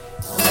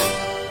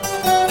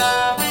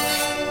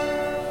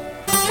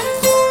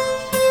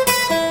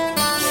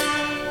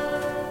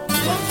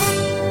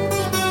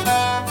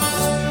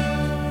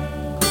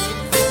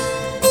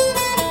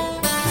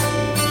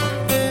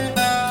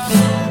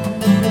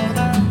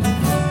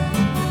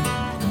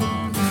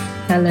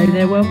Hello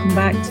there, welcome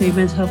back to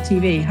Mental Health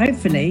TV.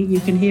 Hopefully you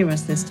can hear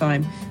us this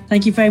time.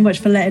 Thank you very much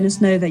for letting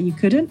us know that you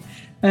couldn't.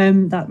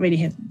 That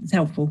really is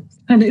helpful.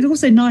 And it's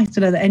also nice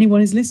to know that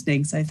anyone is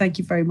listening, so thank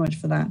you very much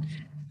for that.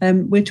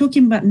 We're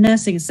talking about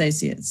nursing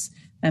associates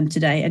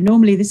today, and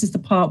normally this is the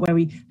part where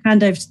we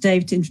hand over to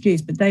Dave to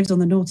introduce, but Dave's on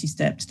the naughty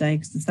step today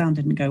because the sound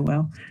didn't go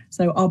well,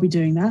 so I'll be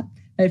doing that.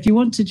 If you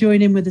want to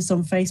join in with us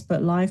on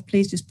Facebook Live,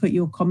 please just put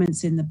your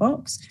comments in the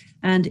box.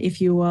 And if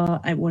you are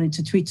wanting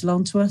to tweet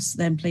along to us,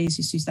 then please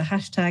just use the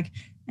hashtag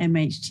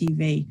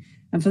MHTV.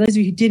 And for those of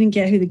you who didn't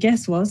get who the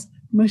guest was,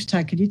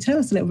 Mushtaq, could you tell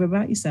us a little bit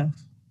about yourself?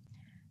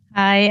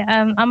 Hi,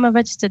 I'm a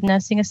registered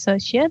nursing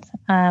associate.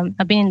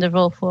 I've been in the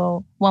role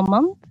for 1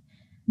 month.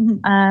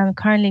 Mm-hmm.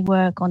 Currently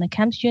work on a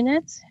CAMHS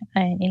unit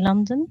in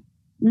London.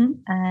 Mm-hmm.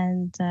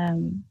 And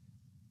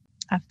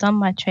I've done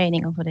my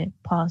training over the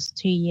past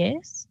 2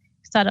 years.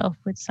 Started off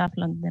with South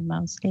London and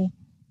Mounsley.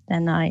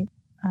 Then I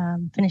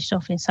finished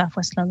off in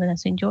Southwest London and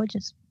St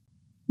George's.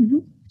 Mm-hmm.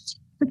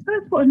 But tell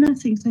us what a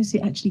nursing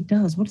associate actually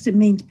does. What does it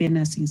mean to be a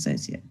nursing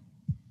associate?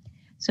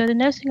 So the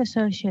nursing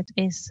associate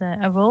is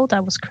a role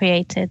that was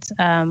created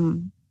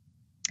to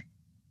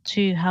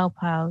help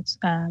out,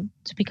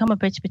 to become a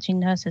bridge between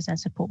nurses and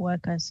support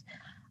workers.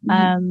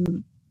 Mm-hmm.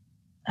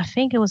 I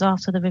think it was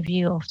after the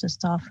review of the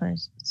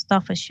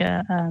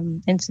Staffordshire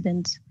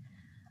incident,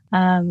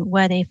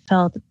 where they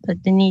felt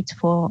that the need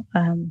for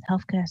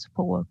healthcare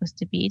support workers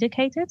to be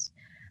educated.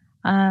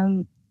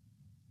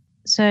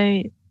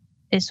 So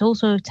it's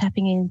also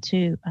tapping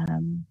into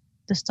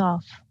the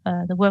staff,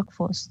 the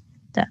workforce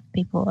that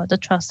people, the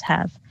trust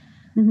have,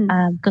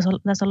 because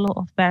there's a lot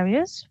of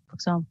barriers, for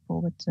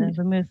example, with the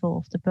removal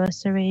of the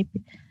bursary,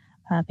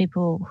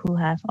 people who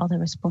have other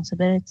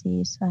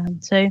responsibilities.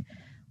 So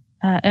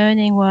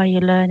earning while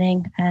you're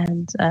learning,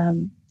 and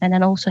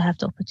then also have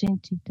the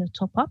opportunity to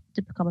top up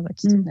to become a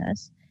registered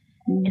nurse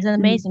is an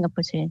amazing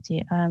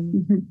opportunity.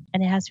 And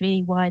it has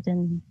really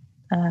widened,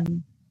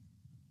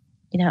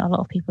 a lot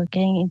of people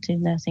getting into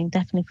nursing,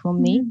 definitely for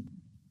me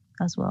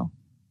as well.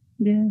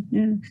 Yeah.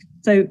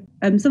 So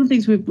some of the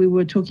things we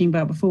were talking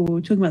about before, we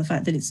were talking about the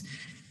fact that it's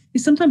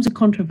sometimes a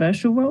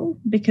controversial role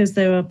because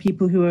there are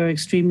people who are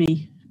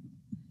extremely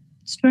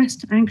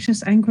stressed,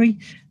 anxious, angry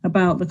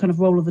about the kind of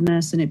role of the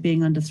nurse and it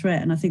being under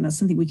threat. And I think that's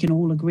something we can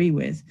all agree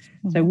with.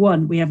 So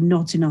one, we have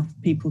not enough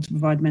people to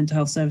provide mental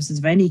health services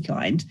of any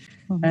kind.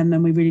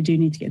 And we really do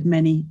need to get as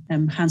many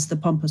hands to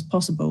the pump as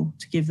possible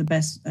to give the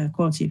best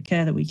quality of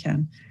care that we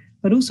can.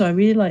 But also I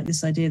really like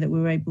this idea that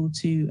we're able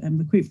to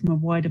recruit from a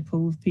wider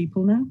pool of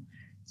people now.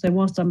 So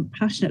whilst I'm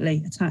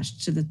passionately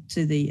attached to the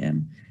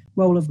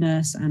role of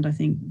nurse, and I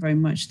think very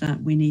much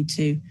that we need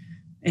to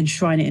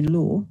enshrine it in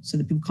law so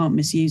that people can't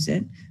misuse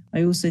it,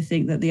 I also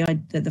think that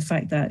the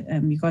fact that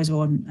you guys are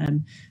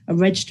on a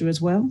register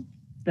as well,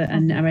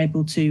 and are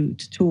able to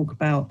talk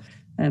about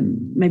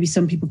maybe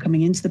some people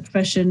coming into the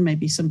profession,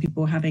 maybe some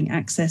people having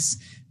access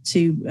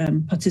to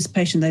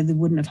participation they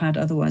wouldn't have had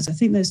otherwise. I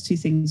think those two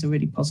things are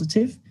really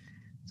positive.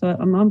 So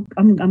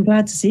I'm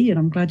glad to see you, and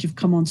I'm glad you've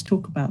come on to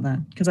talk about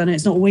that, because I know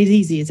it's not always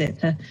easy, is it,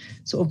 to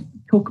sort of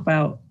talk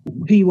about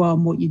who you are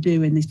and what you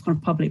do in these kind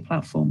of public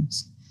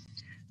platforms.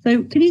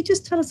 So can you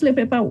just tell us a little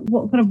bit about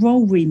what kind of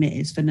role remit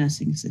is for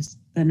nursing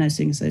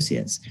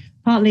associates,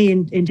 partly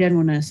in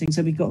general nursing,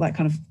 so we've got that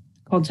kind of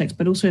context,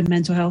 but also in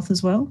mental health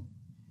as well?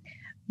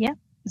 Yeah,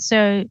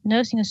 so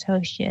nursing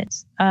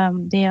associates,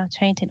 they are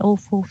trained in all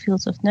 4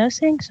 fields of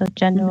nursing, so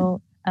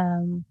general,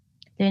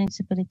 learning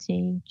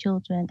disability,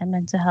 children and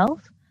mental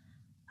health.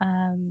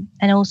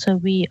 And also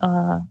we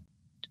are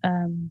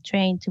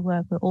trained to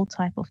work with all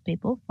type of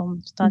people,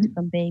 starting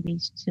from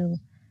babies to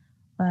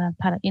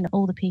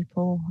older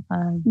people,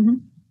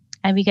 and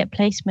we get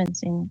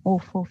placements in all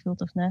 4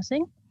 fields of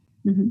nursing.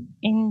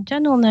 In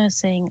general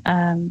nursing,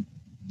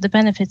 the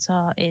benefits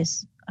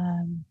is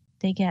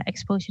they get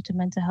exposure to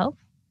mental health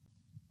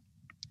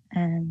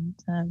and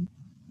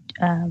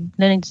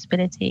learning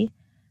disability.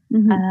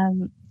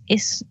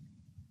 It's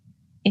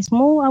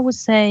more, I would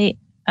say,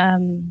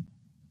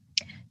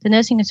 the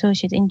nursing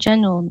associate in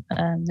general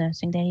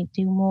nursing, they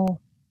do more,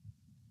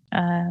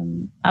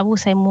 I will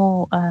say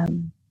more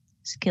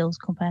skills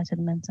compared to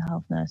the mental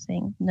health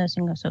nursing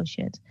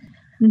associate.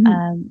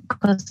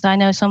 Because I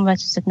know some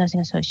registered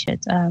nursing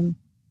associates,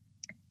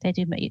 they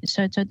do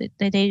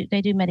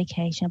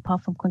medication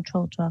apart from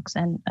controlled drugs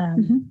and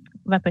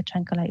rapid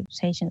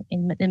tranquilization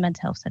in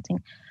mental health setting.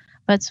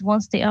 But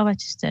once they are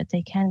registered,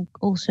 they can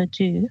also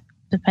do,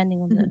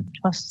 depending on the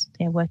trust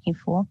they're working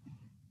for,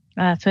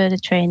 further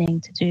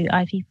training to do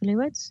IV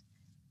fluids.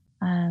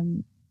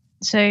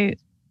 So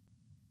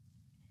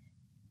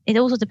it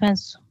also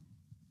depends,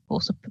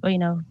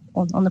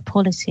 on the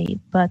policy,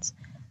 but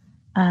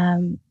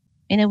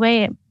in a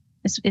way,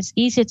 it's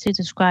easier to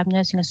describe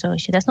nursing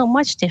associate. There's not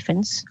much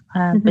difference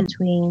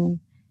between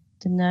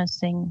the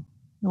nursing,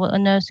 what a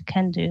nurse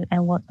can do,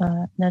 and what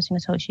a nursing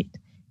associate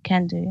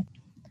can do.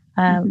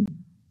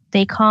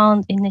 They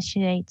can't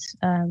initiate.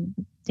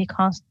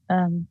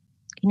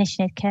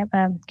 Initiate care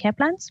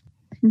plans.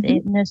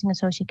 The nursing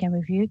associate can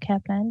review care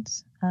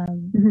plans,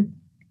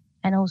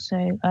 and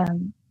also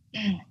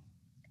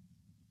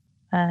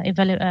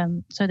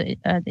so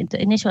the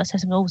initial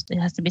assessment always it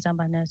has to be done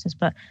by nurses,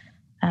 but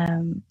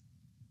and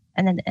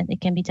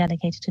it can be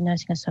delegated to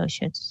nursing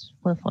associates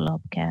for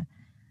follow-up care.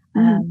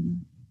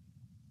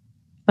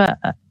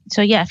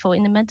 So yeah, for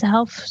in the mental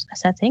health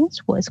settings,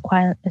 what is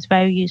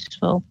very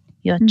useful.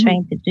 You're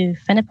trained to do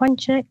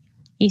venipuncture,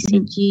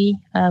 ECG,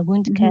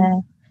 wound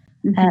care,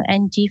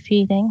 NG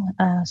feeding.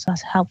 So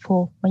that's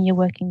helpful when you're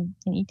working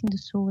in eating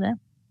disorder.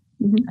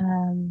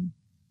 And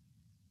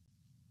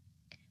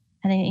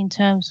in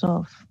terms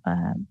of,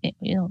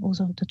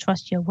 also to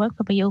trust your work,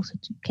 but you also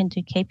can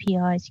do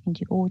KPIs, you can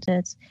do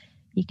audits,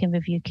 you can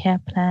review care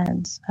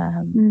plans,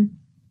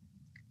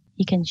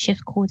 you can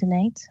shift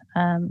coordinate.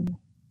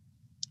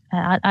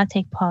 I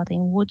take part in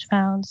ward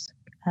rounds,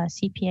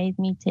 CPA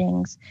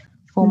meetings,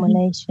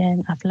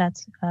 formulation. I've led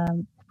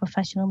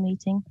professional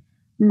meeting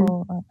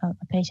for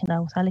a patient I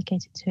was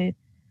allocated to.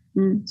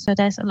 So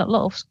there's a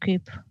lot of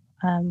scope,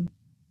 and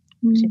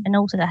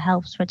also that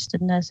helps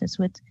registered nurses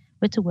with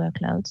the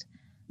workload.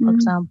 For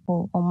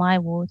example, on my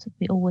ward,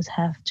 we always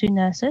have 2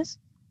 nurses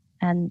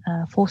and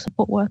 4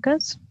 support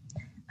workers.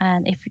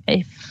 And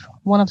if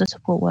one of the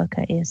support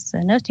worker is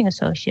a nursing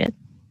associate,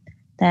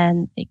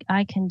 then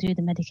I can do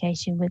the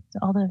medication with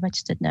the other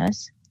registered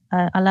nurse,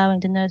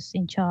 allowing the nurse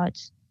in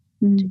charge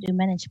to do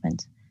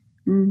management.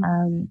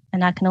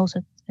 And I can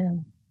also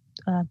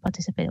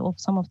participate in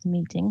some of the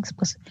meetings,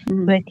 because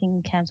working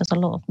in camps, there's a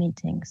lot of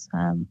meetings.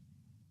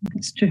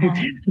 It's true.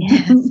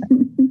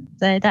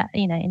 So that,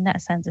 in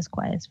that sense,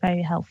 it's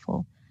very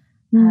helpful.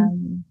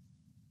 And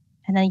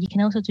then you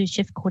can also do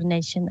shift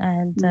coordination,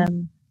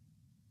 and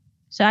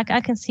so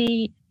I can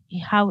see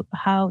how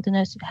the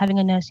nurse, having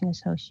a nursing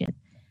associate,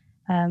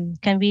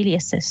 can really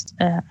assist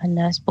a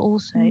nurse. But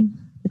also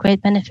the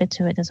great benefit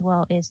to it as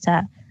well is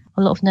that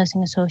a lot of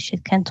nursing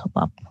associates can top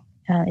up.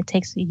 It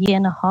takes a year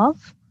and a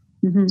half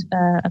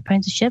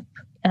apprenticeship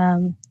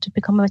to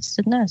become a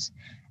registered nurse.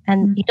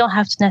 And you don't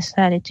have to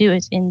necessarily do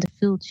it in the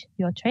field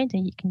you're trained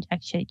in. You can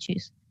actually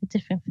choose a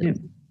different field.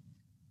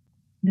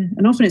 Yeah.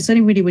 And often it's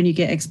only really when you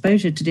get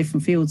exposure to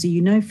different fields,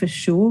 you know for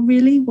sure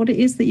really what it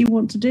is that you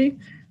want to do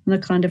and the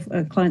kind of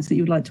clients that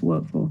you would like to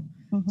work for.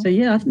 So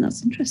yeah, I think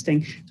that's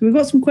interesting. So we've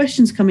got some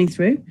questions coming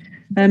through.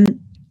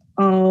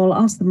 I'll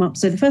ask them up.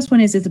 So the first one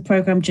is the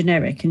program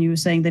generic? And you were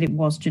saying that it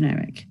was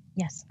generic.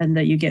 Yes. And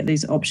that you get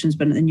these options,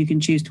 but then you can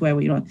choose to wear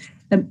what you like.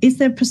 Is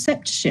there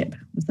preceptorship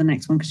was the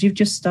next one? Because you've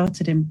just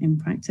started in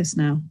practice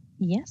now.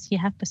 Yes, you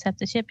have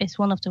preceptorship. It's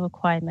one of the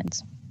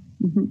requirements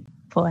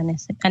for an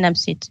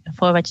NMC,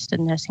 for a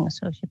registered nursing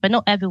associate. But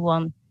not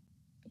everyone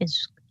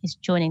is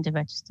joining the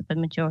register, but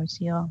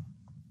majority are.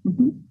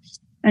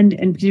 And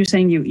because you were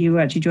saying you were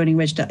actually joining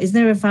register, is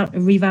there a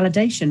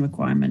revalidation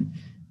requirement?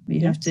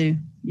 You have to,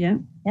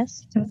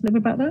 Yes. Tell us a little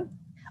bit about that.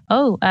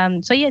 Oh,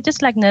 so yeah,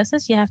 just like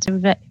nurses, you have to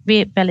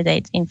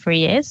revalidate in 3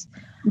 years.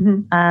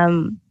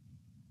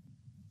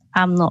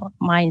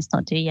 Mine's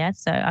not due yet,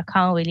 so I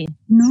can't really.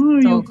 No,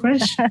 you're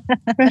fresh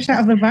out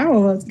of the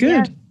barrel. That's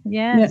good.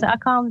 Yeah. So I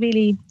can't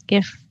really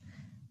give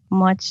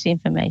much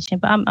information,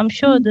 but I'm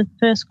sure the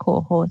first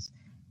cohorts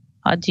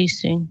are due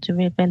soon to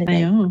revalidate.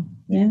 They are.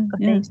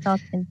 They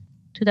start in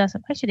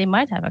 2000. Actually, they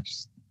might have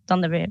actually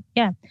done the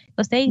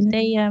because they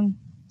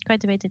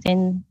graduated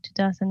in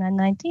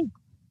 2019,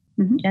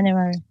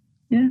 January.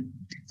 Yeah.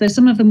 So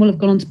some of them will have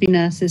gone on to be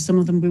nurses. Some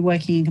of them will be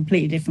working in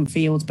completely different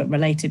fields, but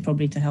related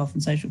probably to health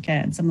and social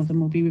care. And some of them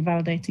will be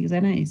revalidating as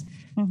NAs.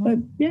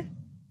 So yeah,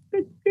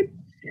 good.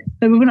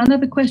 So we've got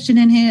another question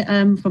in here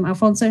from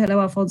Alfonso. Hello,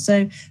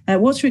 Alfonso.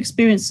 What's your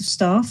experience of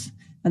staff?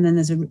 And then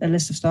there's a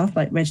list of staff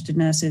like registered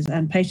nurses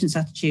and patients'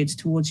 attitudes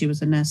towards you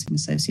as a nursing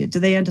associate. Do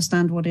they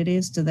understand what it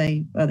is? Are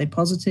they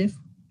positive?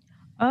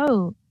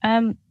 Oh,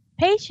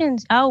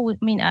 patients. I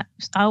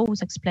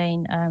always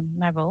explain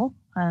my role.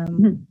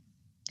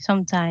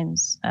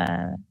 Sometimes,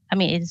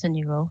 it is a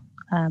new role,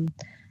 and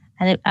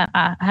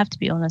I have to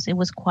be honest, it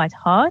was quite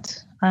hard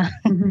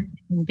in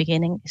the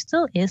beginning. It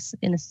still is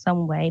in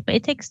some way, but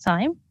it takes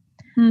time.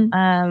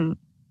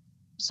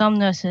 Some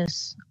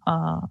nurses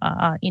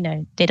are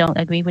they don't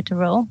agree with the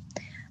role.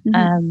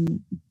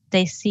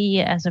 They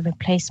see it as a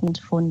replacement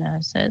for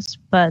nurses,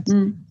 but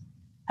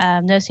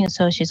nursing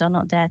associates are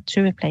not there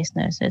to replace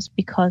nurses,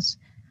 because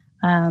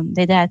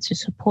they're there to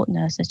support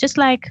nurses. Just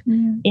like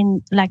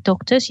like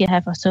doctors, you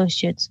have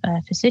associate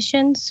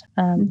physicians.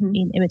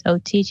 With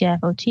OTs, you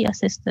have OT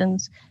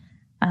assistants.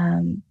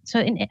 So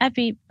in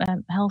every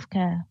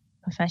healthcare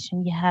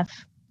profession, you have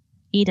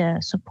either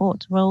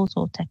support roles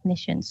or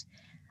technicians.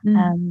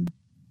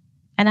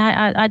 And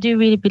I do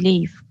really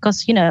believe,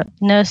 because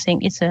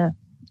nursing is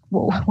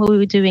what we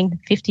were doing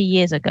 50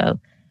 years ago,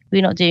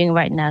 we're not doing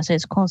right now. So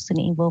it's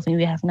constantly evolving.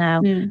 We have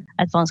now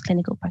advanced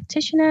clinical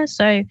practitioners.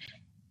 So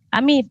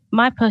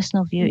my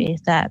personal view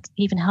is that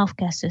even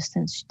healthcare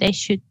assistants, they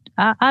should.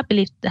 I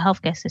believe the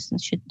healthcare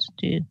assistants should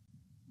do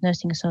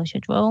nursing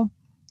associate role,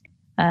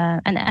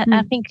 and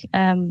I think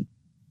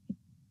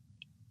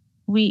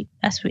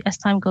as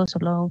time goes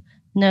along,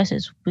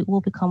 nurses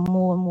will become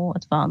more and more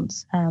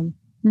advanced. And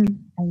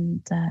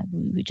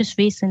we just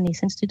recently,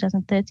 since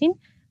 2013,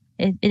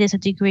 it is a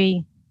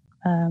degree.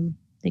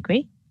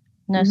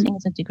 Nursing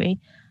is a degree.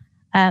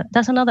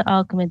 That's another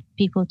argument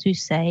people do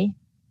say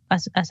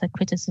as a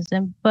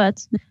criticism,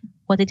 but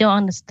what they don't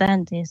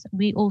understand is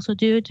we also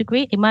do a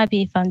degree. It might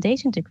be a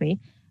foundation degree,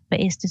 but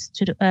it's just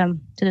to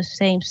the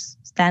same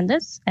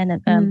standards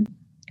and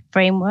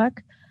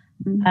framework.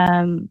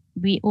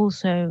 We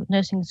also,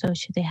 nursing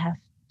associate, they have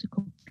to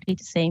complete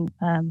the same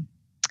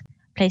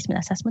placement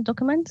assessment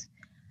document.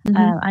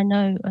 I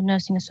know a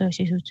nursing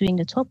associate who's doing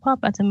the top up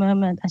at the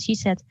moment, and she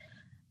said,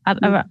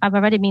 I've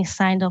already been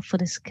signed off for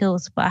the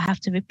skills, but I have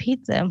to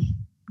repeat them.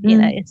 You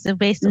know, it's a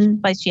waste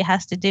of place. She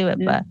has to do it,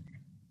 but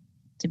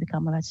to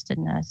become a registered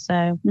nurse.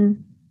 So,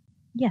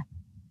 yeah.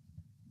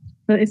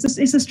 But it's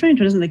a strange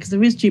one, isn't it? Because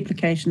there is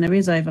duplication, there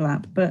is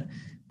overlap, but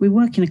we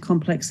work in a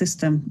complex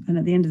system, and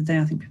at the end of the day,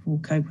 I think people will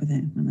cope with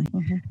it, won't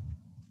they?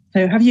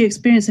 So have you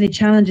experienced any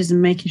challenges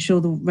in making sure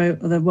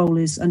the role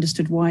is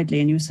understood widely?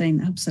 And you were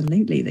saying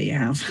absolutely that you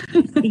have.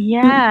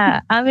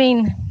 Yeah, I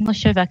mean, I'm not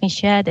sure if I can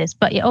share this,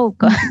 but yeah, oh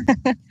God.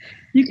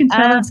 You can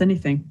tell us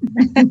anything.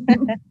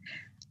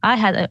 I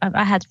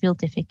had real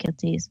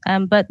difficulties,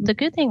 but the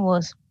good thing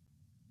was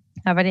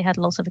I already had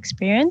lots of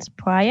experience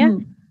prior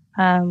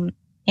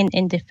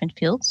in different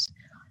fields.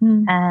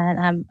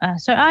 And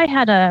so I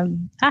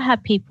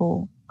had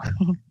people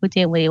who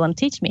didn't really want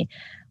to teach me.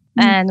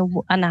 And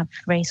I've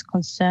raised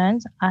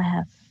concerns. I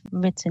have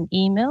written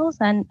emails,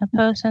 and a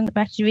person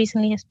actually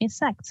recently has been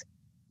sacked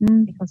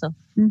because of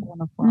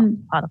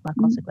part of my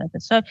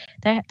consequences. So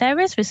there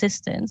is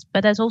resistance,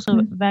 but there's also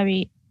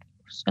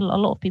a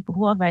lot of people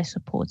who are very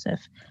supportive,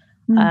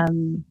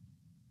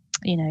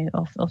 you know,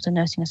 of the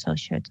nursing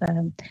associate.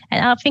 And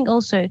I think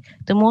also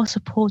the more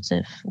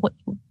supportive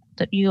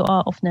that you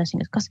are of nursing,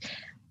 because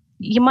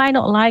you might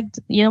not like,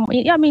 you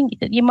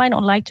might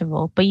not like the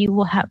role, but you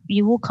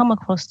will come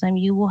across them.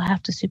 You will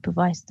have to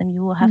supervise them.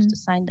 You will have to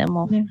sign them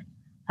off.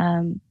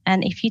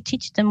 And if you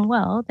teach them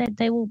well,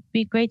 they will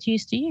be great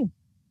use to you,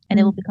 and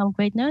they will become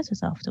great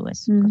nurses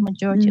afterwards. Because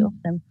majority of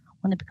them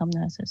want to become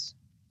nurses.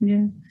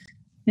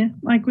 Yeah,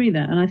 I agree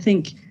there, and I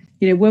think,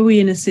 you know, were we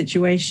in a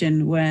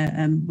situation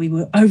where we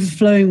were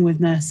overflowing with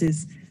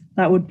nurses,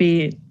 that would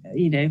be,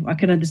 you know, I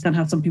can understand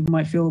how some people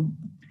might feel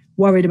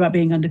worried about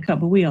being undercut,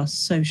 but we are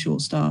so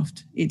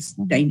short-staffed. It's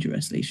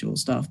dangerously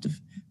short-staffed of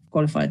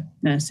qualified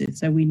nurses.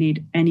 So we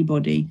need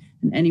anybody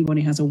and anyone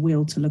who has a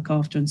will to look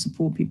after and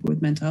support people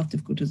with mental health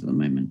difficulties at the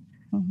moment.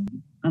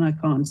 And I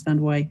can't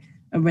understand why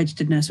a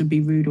registered nurse would be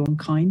rude or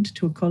unkind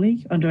to a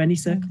colleague under any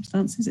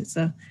circumstances. It's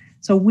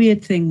a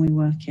weird thing we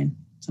work in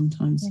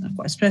sometimes.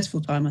 Quite a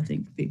stressful time, I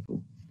think, for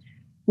people.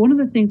 One of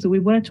the things that we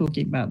were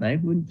talking about, though,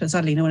 but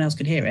sadly no one else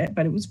could hear it,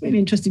 but it was a really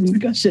interesting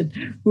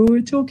discussion. We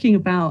were talking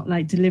about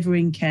like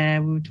delivering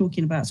care. We were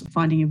talking about sort of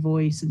finding your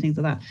voice and things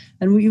like that.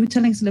 And you were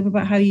telling us a little bit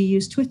about how you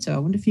use Twitter. I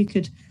wonder if you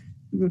could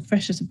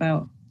refresh us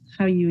about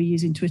how you were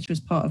using Twitter as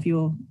part of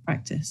your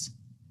practice.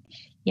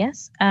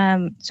 Yes.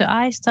 So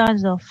I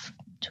started off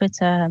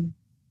Twitter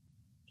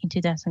in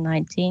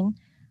 2019.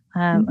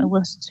 It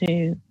was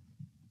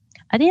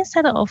I didn't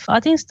start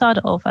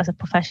it off as a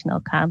professional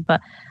account,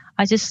 but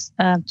I just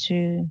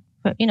to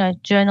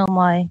journal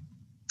my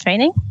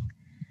training.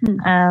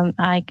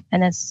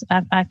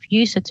 I've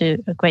used it to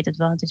a great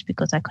advantage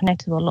because I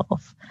connected with a lot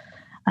of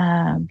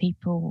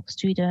people,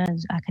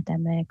 students,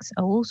 academics.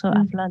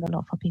 I've learned a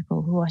lot from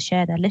people who are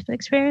share their lived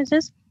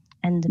experiences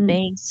and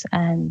debates,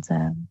 and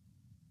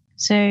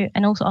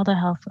also other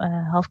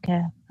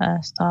healthcare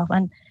staff.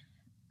 And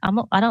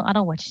I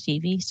don't watch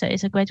TV, so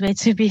it's a great way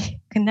to be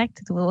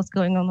connected with what's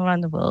going on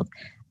around the world.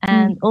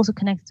 And also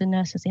connected to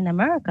nurses in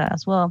America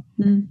as well.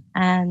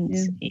 And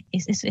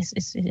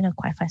it's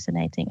quite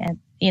fascinating. And,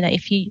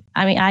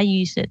 I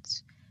use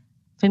it.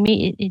 For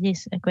me, it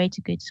is a great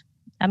good.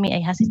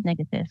 It has its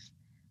negative,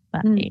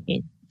 but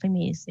it for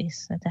me is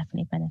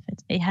definitely a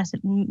benefit. It has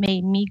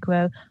made me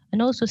grow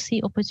and also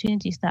see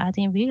opportunities that I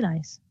didn't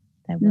realize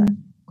there were.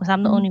 Because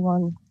I'm the only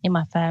one in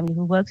my family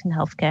who works in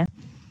healthcare.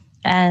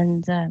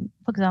 And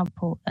for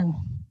example,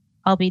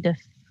 I'll be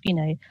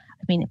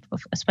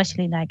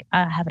especially like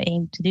I have an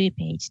aim to do a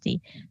PhD.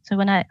 So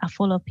when I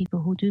follow people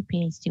who do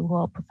PhD, who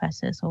are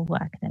professors or who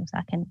are academics,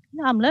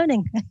 I'm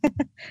learning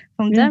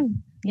from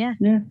them. Yeah,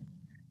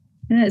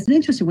 it's an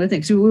interesting one, I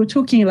think. So we were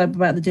talking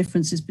about the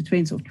differences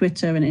between sort of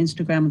Twitter and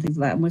Instagram and things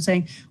like that. And we're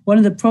saying one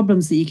of the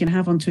problems that you can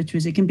have on Twitter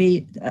is it can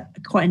be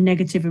quite a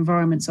negative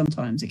environment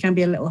sometimes. It can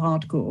be a little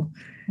hardcore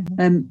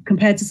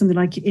compared to something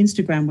like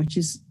Instagram, which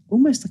is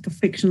almost like a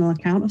fictional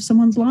account of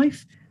someone's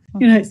life.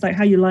 It's like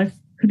how your life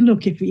could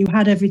look if you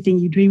had everything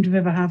you dreamed of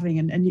ever having,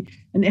 and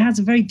it has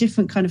a very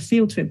different kind of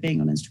feel to it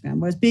being on Instagram.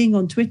 Whereas being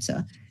on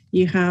Twitter,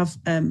 you have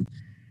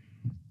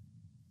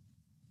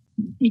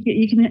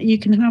you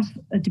can have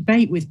a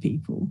debate with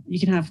people, you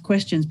can have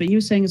questions, but you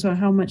were saying as well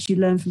how much you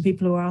learn from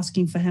people who are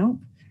asking for help.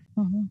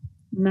 And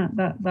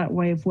that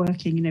way of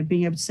working,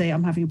 being able to say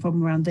I'm having a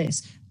problem around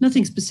this,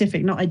 nothing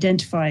specific, not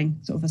identifying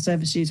sort of a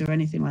service user or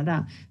anything like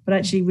that, but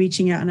actually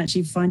reaching out and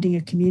actually finding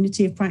a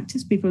community of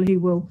practice, people who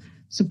will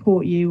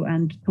support you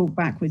and talk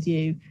back with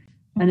you.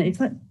 And it's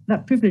like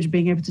that privilege of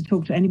being able to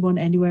talk to anyone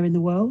anywhere in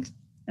the world.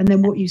 And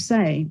then what you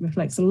say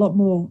reflects a lot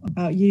more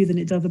about you than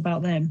it does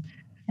about them.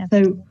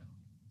 Absolutely. So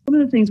one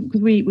of the things,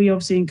 because we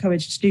obviously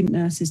encouraged student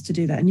nurses to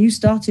do that, and you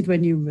started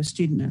when you were a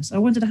student nurse. I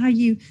wondered how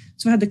you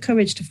had the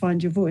courage to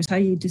find your voice, how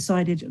you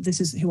decided this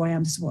is who I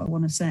am, this is what I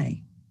want to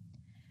say.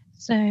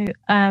 So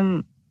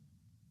the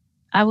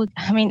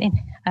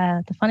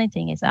funny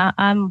thing is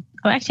I'm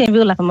actually in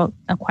real life I'm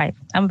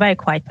a very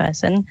quiet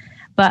person,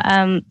 but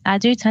I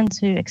do tend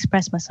to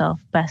express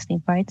myself best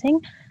in writing.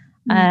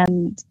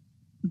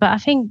 But I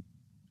think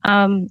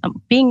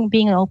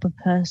being an open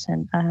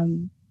person,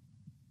 and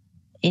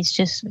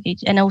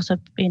also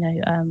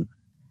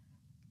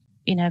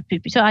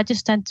so I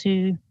just tend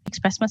to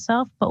express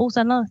myself. But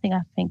also another thing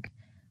I think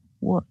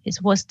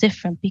was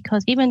different,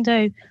 because even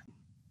though,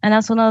 and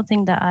that's another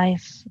thing that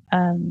I've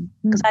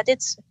because I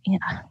did,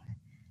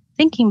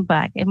 thinking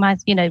back, it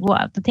might,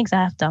 what the things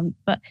I have done,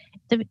 but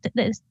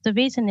the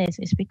reason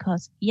is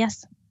because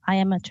yes, I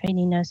am a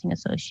trainee nursing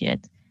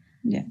associate.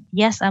 Yeah.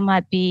 Yes, I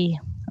might be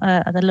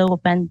at a lower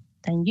band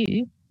than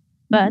you,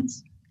 but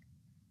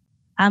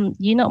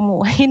you're not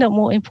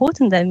more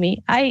important than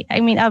me. I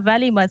mean, I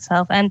value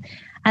myself, and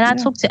I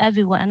talk to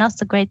everyone, and that's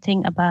the great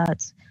thing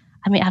about.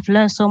 I mean, I've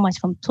learned so much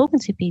from talking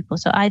to people.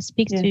 So I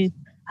speak to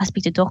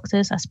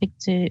doctors. I speak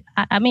to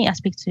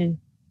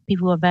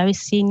people who are very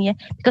senior,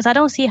 because I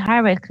don't see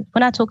hierarchy.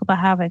 When I talk about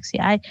hierarchy,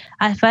 I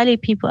value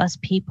people as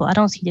people. I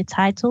don't see the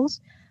titles.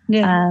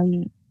 Yeah.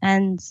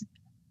 And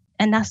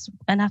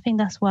I think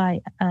that's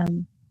why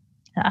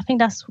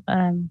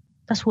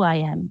that's who I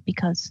am,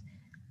 because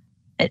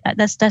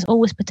there's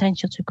always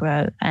potential to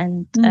grow,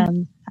 and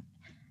that's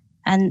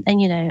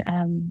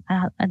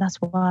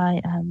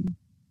why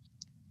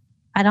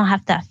I don't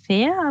have that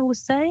fear, I would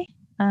say,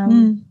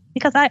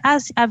 because I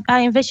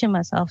envision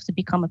myself to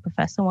become a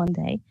professor one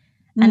day,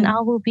 and I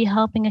will be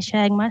helping and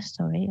sharing my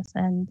stories,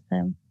 and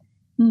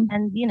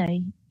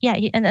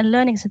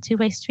learning is a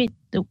two-way street.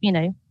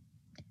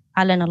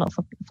 I learn a lot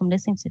from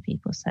listening to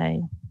people,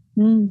 so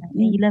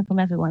you learn from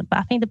everyone. But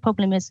I think the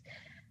problem is,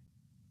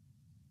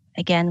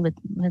 again, with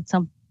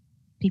some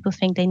people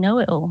think they know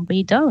it all, but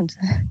you don't.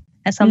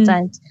 And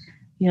sometimes,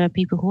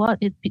 people who are,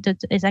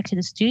 it's actually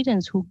the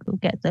students who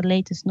get the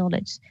latest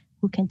knowledge,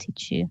 who can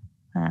teach you.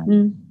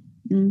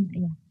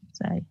 Yeah,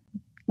 so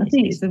I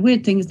think it's the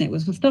weird thing, isn't it?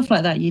 With stuff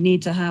like that, you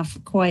need to have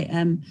quite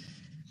an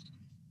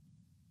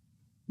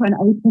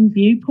open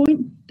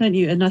viewpoint, don't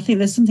you? And I think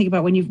there's something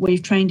about when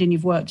you've trained and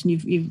you've worked and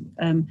you've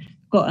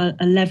got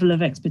a level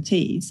of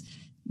expertise.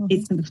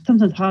 It's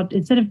sometimes hard,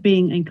 instead of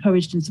being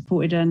encouraged and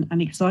supported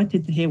and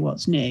excited to hear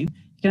what's new,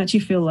 you can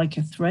actually feel like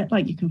a threat,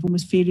 like you can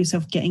almost feel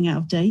yourself getting out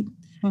of date.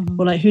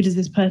 Or like, who does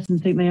this person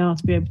think they are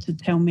to be able to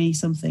tell me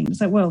something? It's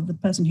like, well, the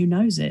person who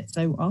knows it,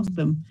 so ask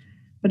them.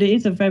 But it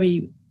is a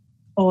very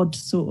odd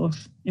sort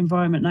of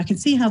environment. And I can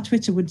see how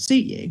Twitter would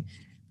suit you,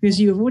 because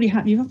you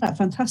have that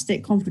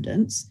fantastic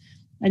confidence,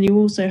 and you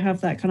also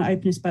have that kind of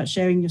openness about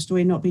sharing your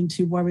story, not being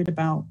too worried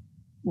about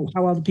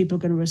how other people are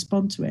going to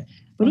respond to it.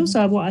 But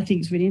also what I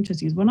think is really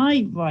interesting is when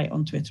I write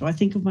on Twitter, I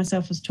think of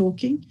myself as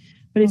talking,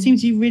 but it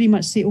seems you really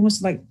much see it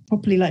almost like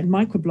properly like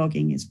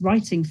microblogging. It's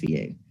writing for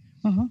you.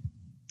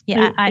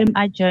 Yeah, so,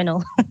 I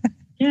journal.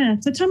 Yeah.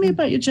 So tell me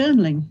about your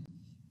journaling.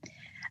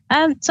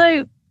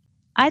 So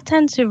I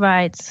tend to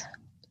write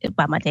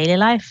about my daily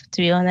life,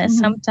 to be honest.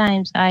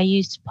 Sometimes I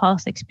use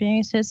past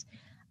experiences.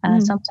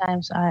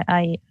 Sometimes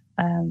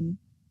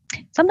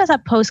sometimes I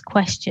post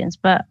questions,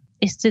 but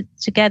it's to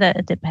get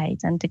a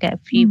debate and to get a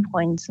few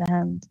points,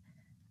 and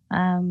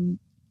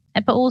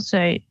but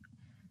also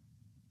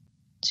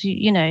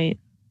to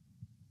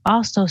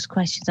ask those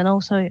questions, and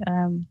also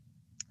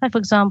like, for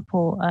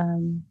example,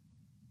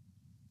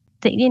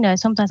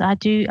 sometimes I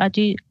do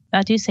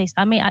say,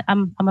 I mean,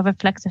 I'm a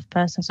reflexive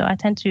person, so I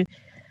tend to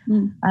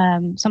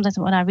sometimes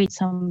when I read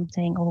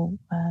something or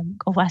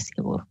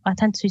I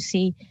tend to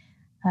see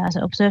as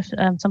I observe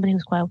somebody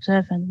who's quite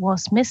observant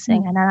what's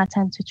missing, and then I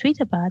tend to tweet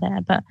about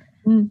it. But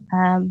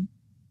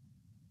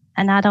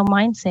and I don't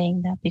mind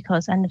saying that,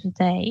 because at the end of the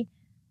day,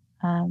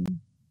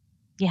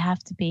 you have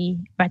to be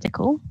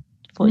radical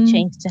for a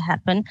change to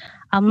happen.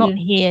 I'm not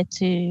here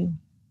to,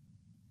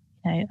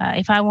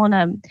 if I want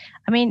to.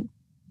 I mean,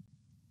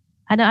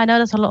 I know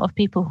there's a lot of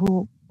people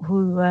who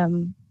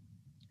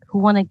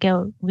want to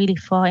go really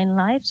far in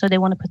life, so they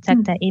want to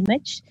protect their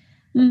image.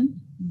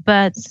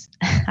 But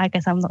I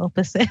guess I'm the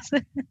opposite.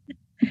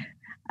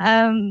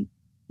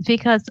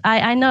 Because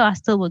I know I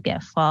still will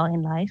get far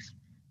in life,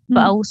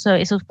 but also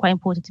it's also quite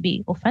important to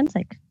be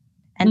authentic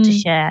and to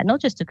share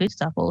not just the good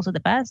stuff, but also the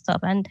bad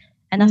stuff. And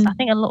that's, I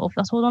think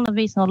that's one of the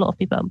reasons a lot of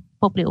people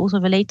probably also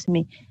relate to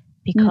me,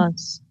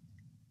 because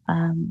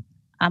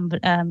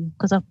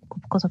because of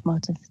my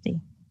authenticity.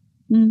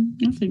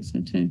 I think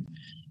so too.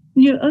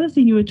 The other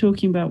thing you were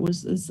talking about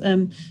was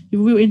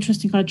your real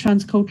interesting kind of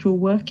transcultural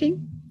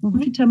working.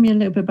 Would you tell me a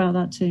little bit about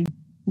that too?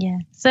 Yeah.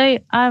 So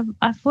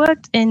I've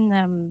worked in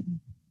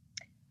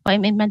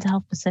mental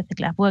health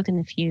specifically. I've worked in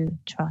a few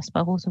trusts,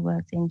 but I've also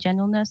worked in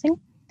general nursing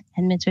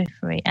and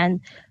midwifery.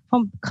 And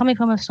coming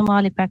from a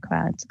Somali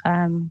background,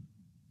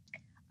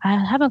 I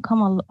haven't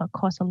come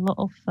across a lot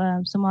of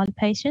Somali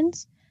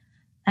patients,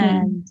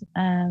 and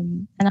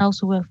I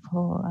also work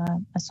for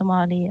a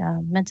Somali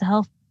mental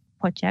health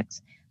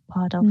project,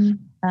 part of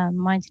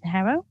Minds in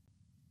Harrow.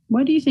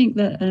 Why do you think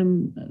that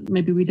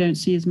maybe we don't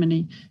see as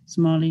many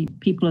Somali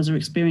people as are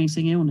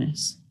experiencing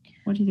illness?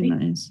 Why do you think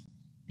that is?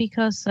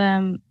 Because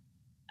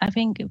I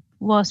think,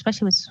 well,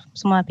 especially with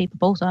Somali people,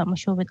 but also I'm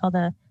sure with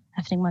other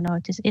ethnic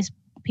minorities, is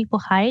people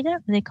hide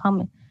it. They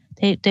come.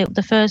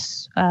 The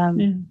first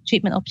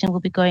treatment option will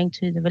be going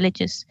to the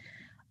religious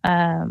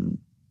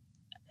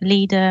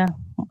leader,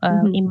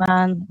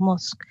 imam,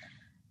 mosque,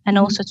 and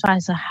also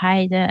tries to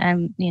hide it,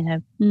 and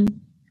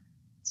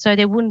so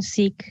they wouldn't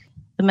seek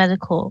the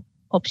medical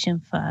option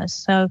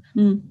first. So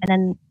and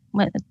then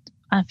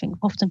I think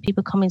often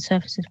people come in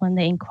services when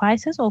they're in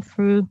crisis or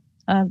through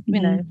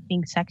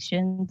being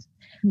sectioned,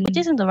 which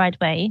isn't the right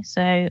way.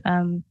 So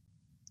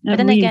but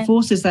then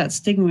reinforces that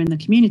stigma in the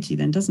community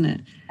then, doesn't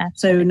it?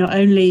 Absolutely. So not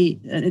only,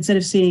 instead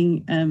of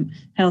seeing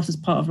health as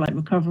part of like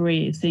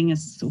recovery, it's seeing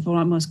as sort of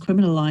almost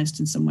criminalized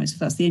in some ways. If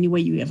that's the only way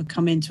you ever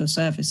come into a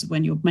service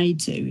when you're made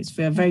to, it's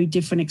a very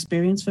different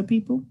experience for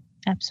people.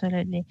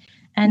 Absolutely.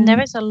 And there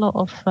is a lot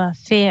of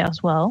fear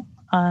as well.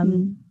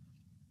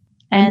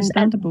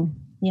 Understandable.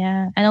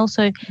 And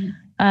also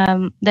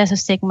there's a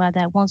stigma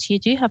that once you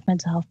do have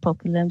mental health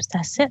problems,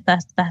 that's it.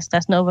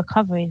 That's no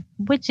recovery,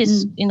 which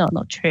is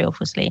not true,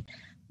 obviously.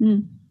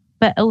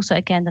 But also,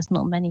 again, there's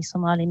not many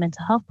Somali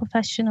mental health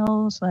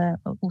professionals,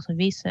 also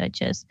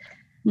researchers,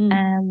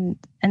 and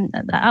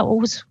I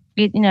always,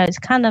 it's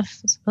kind of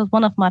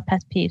one of my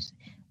pet peeves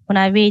when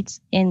I read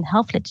in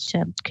health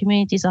literature,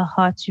 communities are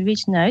hard to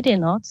reach. No, they're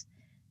not.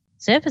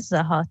 Services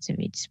are hard to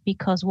reach,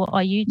 because what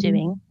are you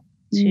doing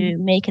to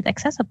make it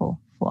accessible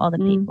for other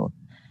people?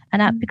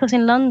 And because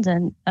in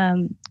London,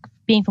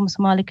 being from a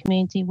Somali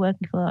community,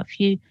 working for a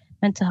few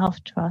mental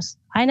health trusts,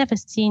 I never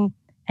seen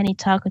any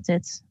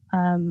targeted,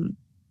 ethnic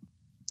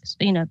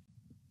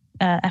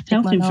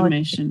health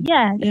information.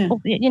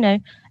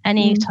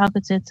 Any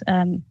targeted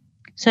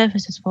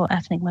services for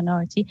ethnic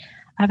minority.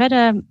 I read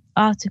an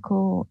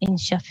article in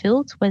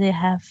Sheffield where they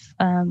have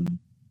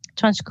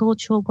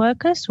transcultural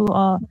workers who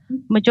are,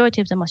 majority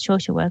of them are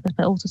social workers,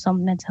 but also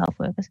some mental health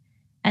workers.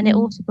 And they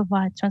also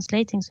provide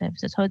translating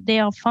services. So they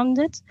are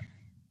funded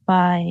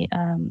by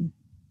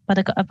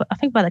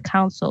the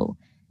council,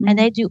 and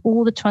they do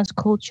all the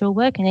transcultural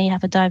work. And then you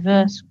have a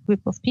diverse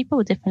group of people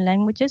with different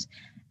languages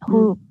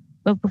who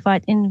will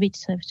provide in-reach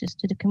services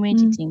to the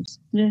community teams.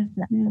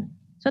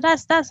 So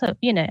that's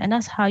and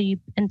that's how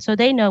and so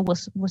they know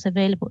what's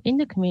available in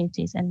the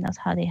communities, and that's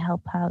how they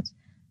help out.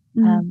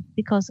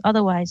 Because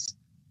otherwise,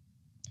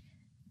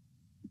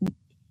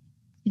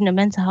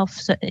 mental health,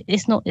 so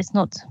it's not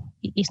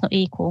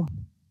equal.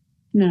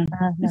 No,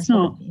 it's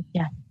not.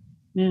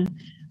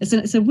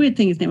 It's a weird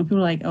thing, isn't it, when people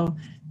are like, oh,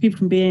 people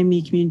from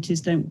BAME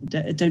communities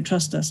don't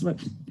trust us. Like,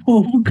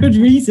 for good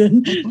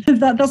reason.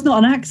 That's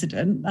not an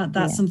accident.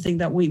 That's something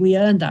that we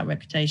earned that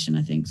reputation,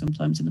 I think,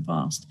 sometimes in the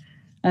past.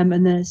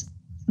 And there's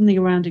something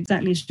around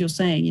exactly as you're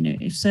saying.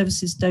 If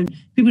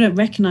people don't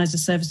recognise the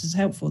service as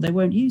helpful, they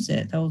won't use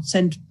it. They'll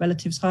send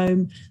relatives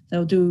home.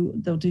 They'll try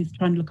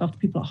and look after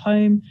people at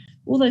home.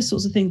 All those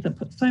sorts of things that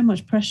put so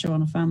much pressure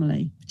on a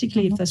family,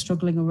 particularly if they're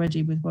struggling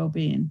already with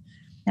well-being.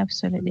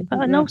 Absolutely.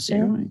 And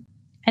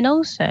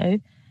also,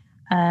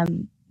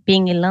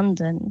 being in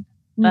London,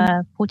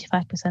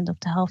 45% of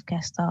the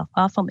healthcare staff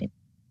are from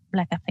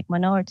Black ethnic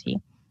minority.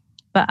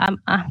 But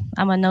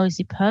I'm a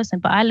nosy person.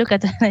 But I look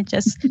at the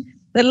NHS,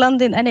 the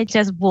London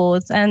NHS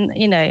boards, and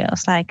I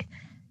was like,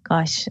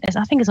 gosh,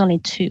 I think it's only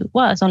two.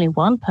 Well, it's only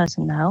one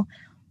person now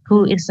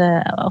who is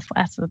of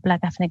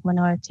Black ethnic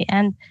minority,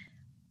 and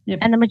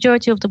the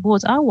majority of the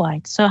boards are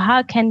white. So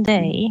how can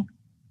they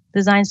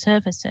design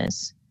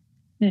services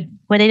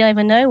where they don't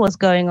even know what's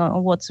going on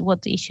or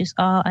what the issues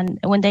are, and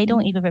when they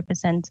don't even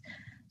represent?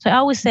 So I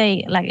always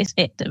say, like,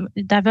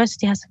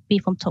 diversity has to be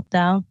from top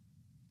down,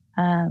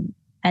 and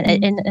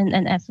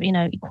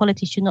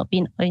equality should not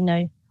be,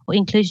 or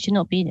inclusion should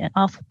not be an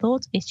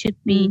afterthought. It should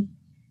be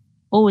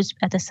always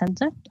at the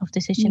center of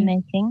decision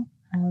making.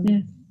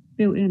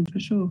 Built in, for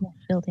sure.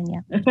 Built in,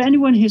 For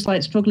anyone who's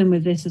like struggling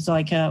with this, is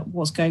like,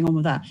 what's going on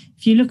with that?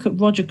 If you look at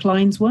Roger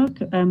Klein's work,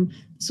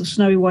 sort of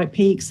Snowy White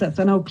Peaks, that's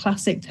an old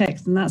classic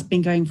text, and that's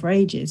been going for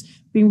ages.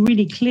 Being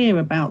really clear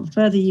about the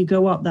further you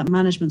go up that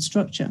management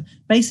structure,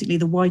 basically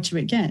the whiter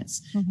it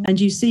gets. And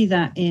you see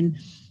that in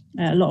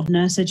a lot of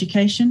nurse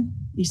education.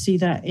 You see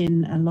that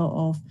in a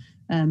lot of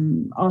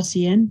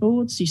RCN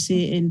boards. You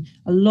see it in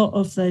a lot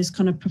of those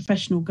kind of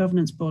professional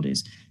governance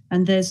bodies.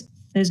 And there's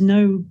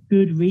no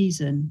good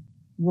reason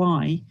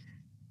why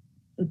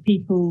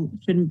people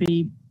shouldn't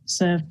be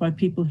served by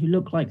people who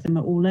look like them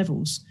at all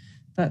levels.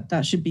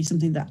 That should be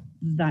something that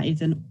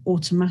is an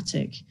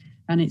automatic,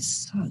 and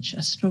it's such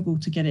a struggle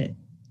to get it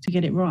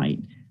right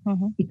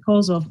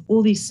because of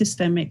all these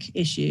systemic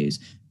issues,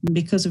 and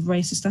because of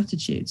racist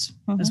attitudes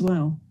as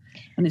well.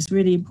 And it's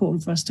really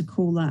important for us to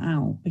call that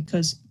out,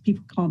 because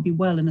people can't be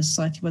well in a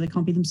society where they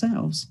can't be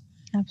themselves.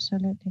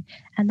 Absolutely.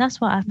 And that's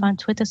why I find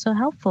Twitter so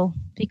helpful,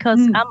 because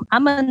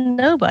I'm a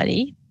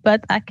nobody,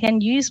 but I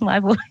can use my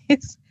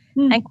voice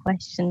and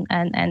question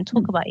and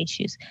talk about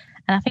issues.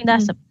 And I think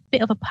that's a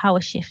bit of a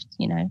power shift,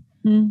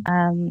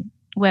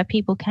 where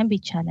people can be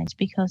challenged,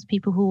 because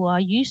people who are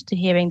used to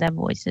hearing their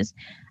voices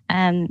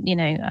and,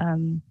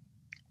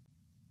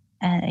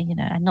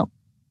 and not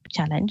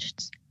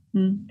challenged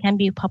can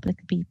be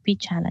publicly be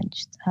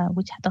challenged,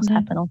 which does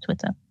happen on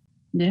Twitter.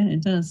 Yeah,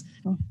 it does.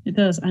 It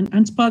does,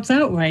 and sparks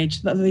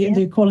outrage.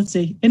 The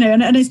equality, and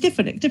it's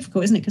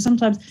difficult, isn't it? Because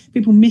sometimes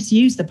people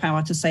misuse the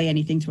power to say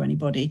anything to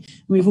anybody.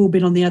 We've all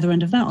been on the other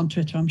end of that on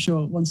Twitter, I'm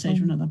sure, at one stage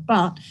or another.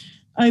 But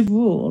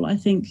overall, I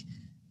think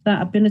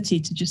that ability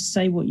to just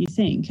say what you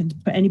think and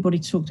for anybody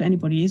to talk to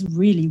anybody is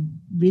really,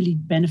 really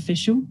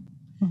beneficial.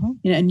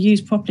 And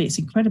used properly, it's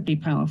incredibly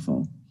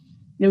powerful.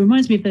 It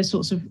reminds me of those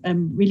sorts of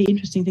really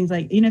interesting things,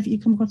 like if you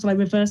come across like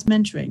reverse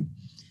mentoring.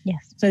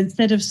 Yes. So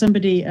instead of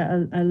somebody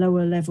at a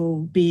lower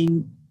level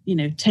being,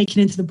 taken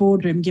into the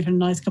boardroom, given a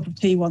nice cup of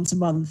tea once a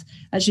month,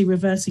 actually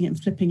reversing it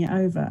and flipping it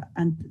over.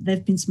 And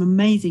there've been some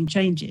amazing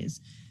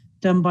changes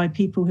done by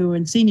people who are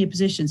in senior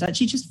positions,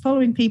 actually just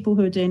following people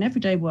who are doing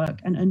everyday work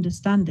and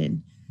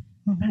understanding,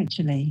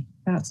 actually,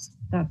 that's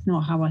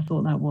not how I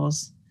thought that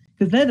was.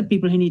 Because they're the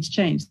people who need to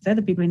change. They're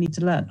the people who need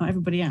to learn, not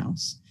everybody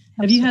else. Absolutely.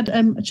 Have you had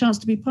a chance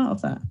to be part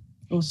of that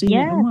or seen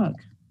it in work?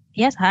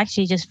 Yes, I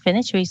actually just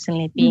finished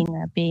recently being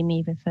a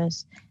BME, the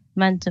first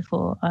mentor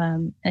for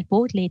a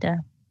board leader.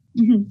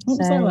 What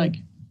was that like?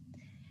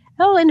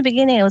 Oh, in the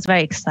beginning, I was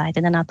very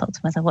excited, and I thought to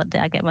myself, "What did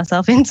I get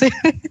myself into?"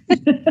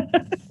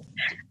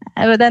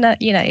 But then,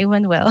 it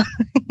went well.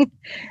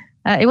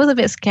 It was a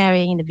bit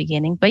scary in the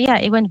beginning, but yeah,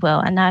 it went well,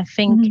 and I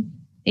think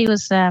it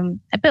was a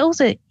bit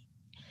also.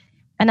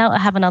 And now I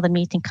have another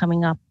meeting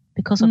coming up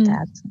because of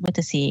that with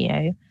the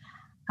CEO.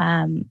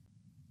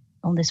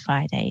 On this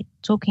Friday,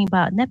 talking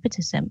about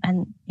nepotism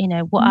and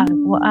what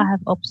I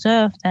have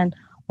observed, and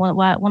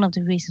one of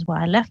the reasons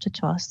why I left the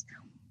trust.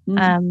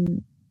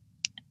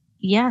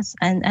 Yes,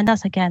 and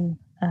that's again,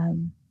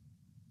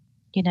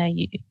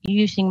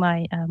 using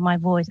my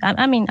voice.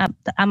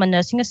 I'm a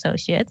nursing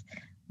associate,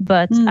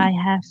 but I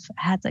have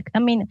had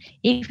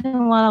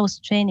even while I was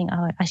training,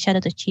 I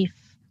shadowed the chief,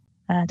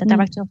 the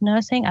director of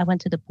nursing. I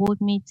went to the board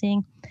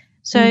meeting,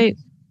 so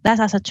that's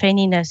as a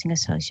trainee nursing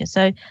associate.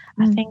 So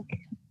I think.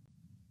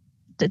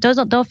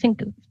 Don't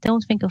think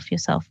of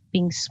yourself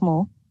being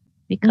small,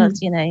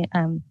 because you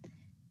can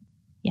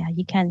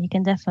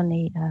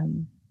definitely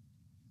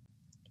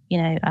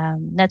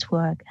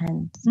network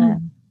and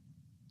learn.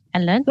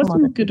 That's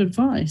some good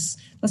advice.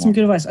 That's some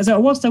good advice. As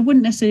whilst I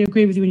wouldn't necessarily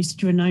agree with you when you said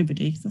you're a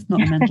nobody, that's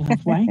not a mental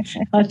health way.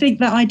 I think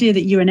that idea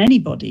that you're an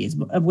anybody is,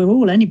 we're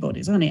all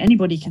anybodies, aren't we?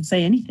 Anybody can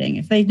say anything.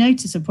 If they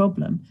notice a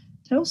problem,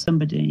 tell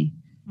somebody.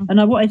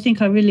 And what I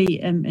think I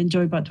really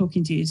enjoy about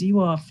talking to you is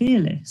you are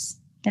fearless.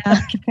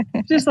 Yeah.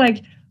 Just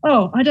like,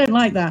 oh, I don't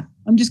like that.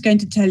 I'm just going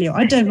to tell you,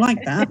 I don't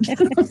like that.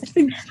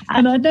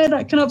 And I know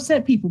that can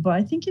upset people, but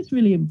I think it's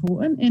really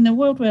important in a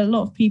world where a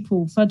lot of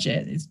people fudge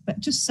it.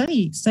 Just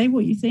say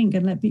what you think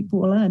and let people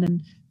learn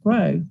and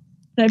grow.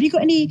 So have you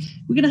got any,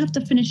 we're going to have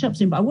to finish up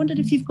soon, but I wondered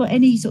if you've got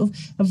any sort of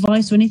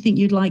advice or anything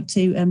you'd like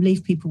to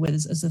leave people with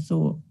as a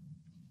thought.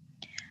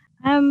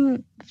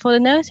 For the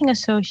nursing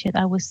associate,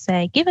 I would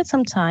say give it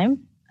some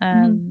time.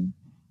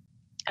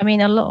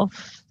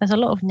 There's a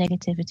lot of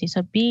negativity.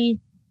 So be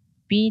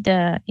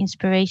the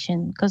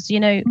inspiration, because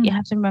you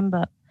have to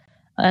remember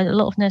a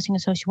lot of nursing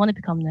associates want to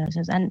become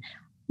nurses, and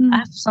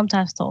I've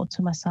sometimes thought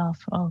to myself,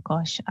 oh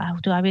gosh,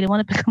 do I really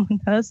want to become a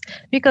nurse?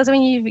 Because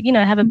when you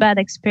have a bad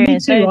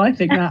experience. Me too, I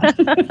think that.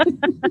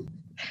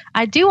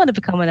 I do want to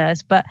become a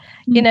nurse, but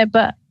they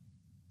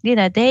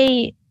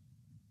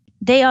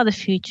are the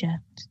future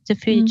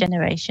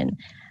generation.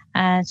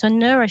 So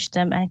nourish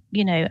them and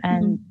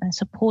and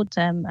support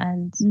them,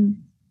 and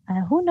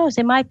who knows,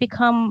 they might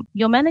become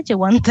your manager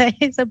one day.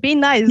 So be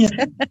nice.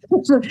 Yeah.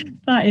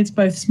 That is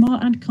both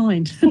smart and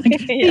kind.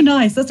 Be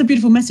nice. That's a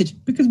beautiful message,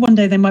 because one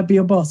day they might be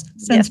your boss.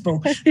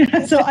 Sensible.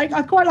 Yeah. So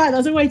I quite like that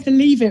as a way to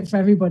leave it for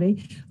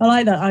everybody. I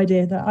like that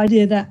idea.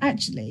 That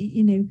actually,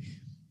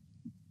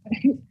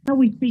 how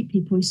we treat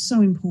people is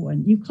so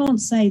important. You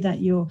can't say that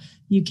you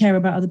care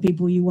about other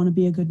people, you want to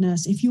be a good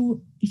nurse if you're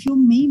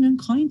mean and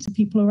kind to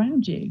people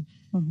around you,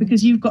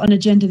 because you've got an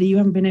agenda that you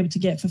haven't been able to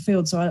get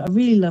fulfilled. So I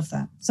really love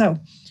that. So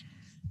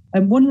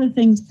one of the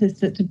things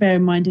to bear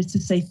in mind is to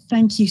say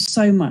thank you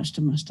so much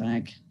to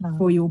Mushtaq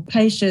for your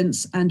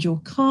patience and your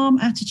calm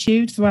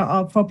attitude throughout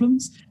our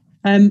problems.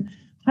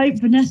 Hope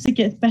Vanessa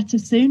gets better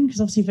soon,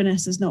 because obviously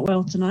Vanessa's not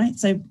well tonight.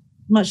 So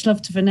much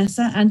love to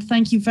Vanessa, and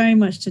thank you very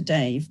much to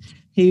Dave,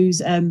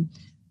 whose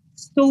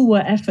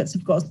stalwart efforts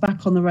have got us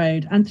back on the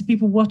road, and to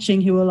people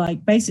watching who are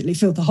basically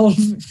filled the whole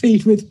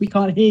feed with "we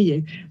can't hear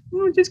you,"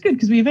 which is good,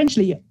 because we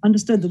eventually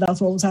understood that that's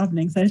what was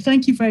happening. So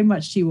thank you very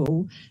much to you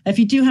all. If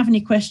you do have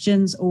any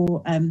questions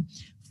or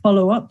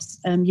follow-ups,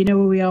 you know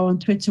where we are on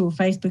Twitter or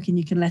Facebook, and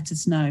you can let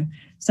us know.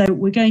 So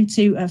we're going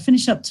to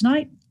finish up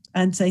tonight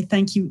and say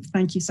thank you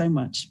so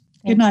much.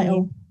 Good night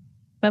all.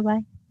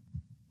 Bye-bye.